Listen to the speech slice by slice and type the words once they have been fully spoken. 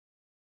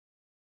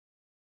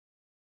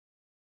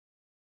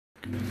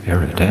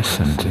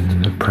Iridescent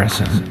in the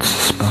present,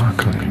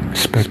 sparkling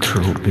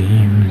spectral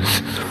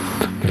beams,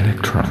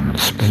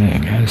 electrons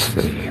spinning as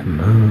they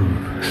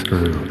move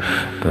through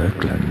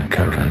Berglund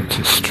current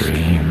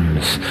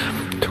streams,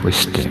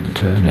 twisting,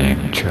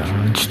 turning,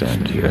 charged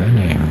and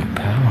yearning,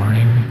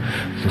 powering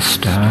the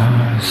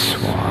stars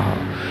while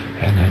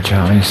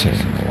energizing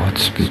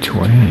what's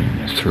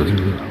between,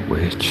 through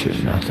which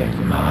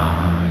nothing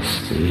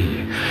mars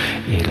the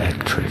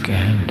electric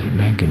and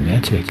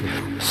magnetic,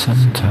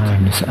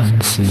 sometimes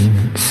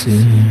unseen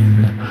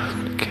scene,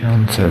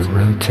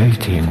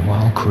 counter-rotating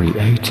while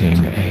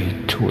creating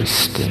a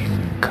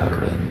twisting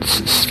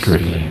currents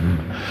stream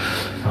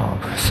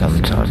of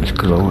sometimes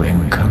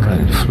glowing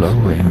current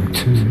flowing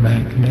to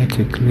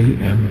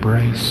magnetically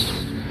embrace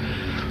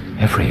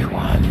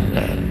everyone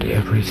and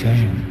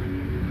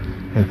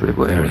everything,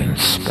 everywhere in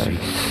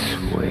space,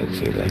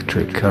 with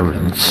electric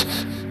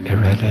currents,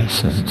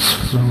 iridescence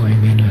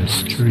flowing in a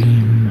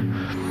stream,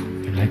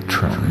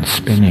 electrons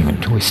spinning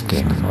and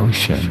twisting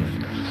motion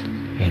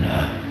in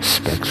a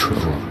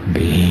spectral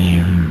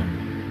beam.